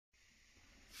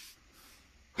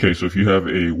Okay, so if you have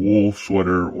a wool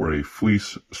sweater or a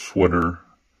fleece sweater,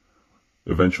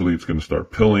 eventually it's going to start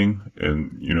pilling,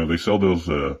 and you know, they sell those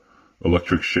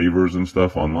electric shavers and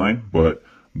stuff online, but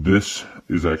this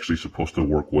is actually supposed to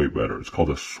work way better. It's called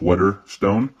a sweater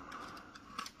stone.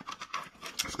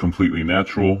 It's completely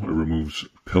natural. It removes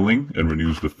pilling and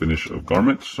renews the finish of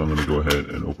garments. So I'm going to go ahead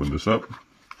and open this up.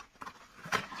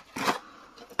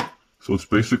 So it's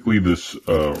basically this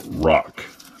rock,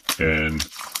 and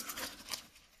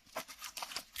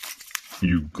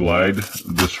you glide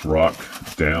this rock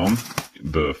down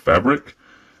the fabric,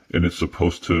 and it's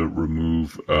supposed to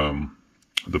remove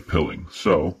the pilling.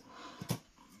 So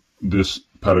this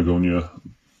Patagonia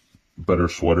Better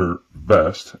Sweater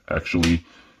vest actually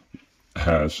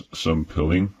has some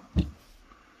pilling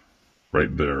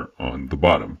right there on the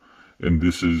bottom, and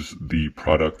this is the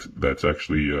product that's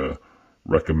actually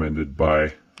recommended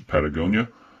by Patagonia.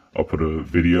 I'll put a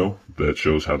video that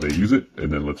shows how they use it, and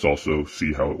then let's also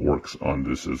see how it works on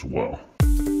this as well.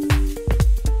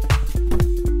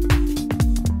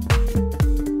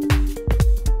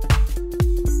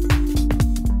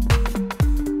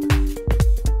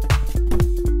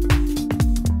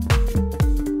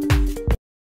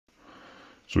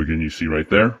 So again, you see right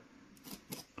there.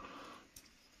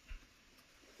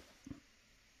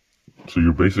 So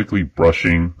you're basically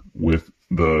brushing with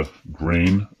the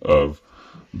grain of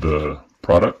the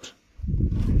product.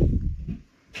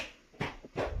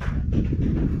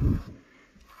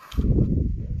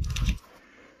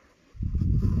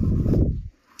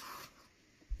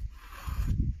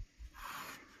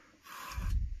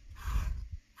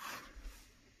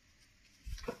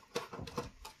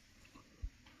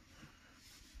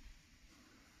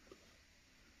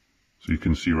 So you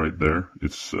can see right there,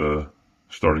 it's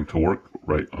starting to work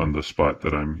right on the spot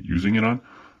that I'm using it on.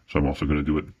 So I'm also going to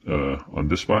do it on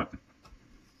this spot.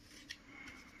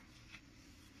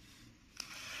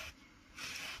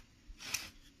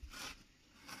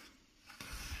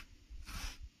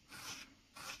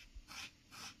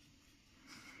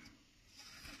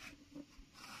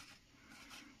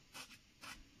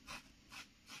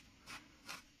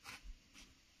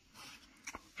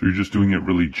 So you're just doing it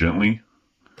really gently,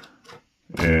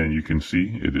 and you can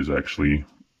see it is actually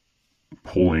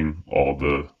pulling all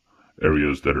the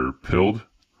areas that are pilled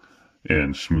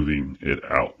and smoothing it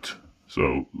out.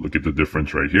 So look at the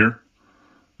difference right here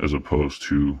as opposed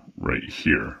to right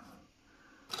here.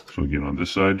 So again, on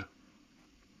this side,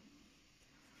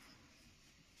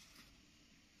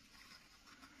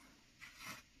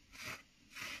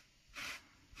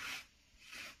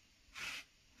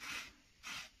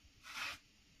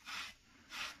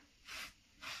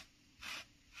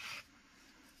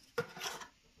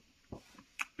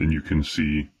 and you can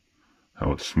see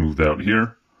how it's smoothed out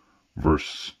here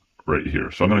versus right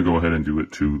here. So I'm going to go ahead and do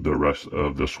it to the rest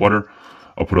of the sweater.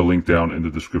 I'll put a link down in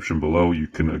the description below. You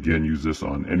can again use this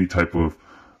on any type of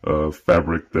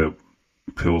fabric that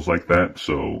pills like that.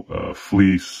 So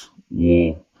fleece,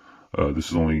 wool. This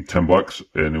is only $10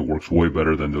 and it works way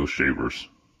better than those shavers.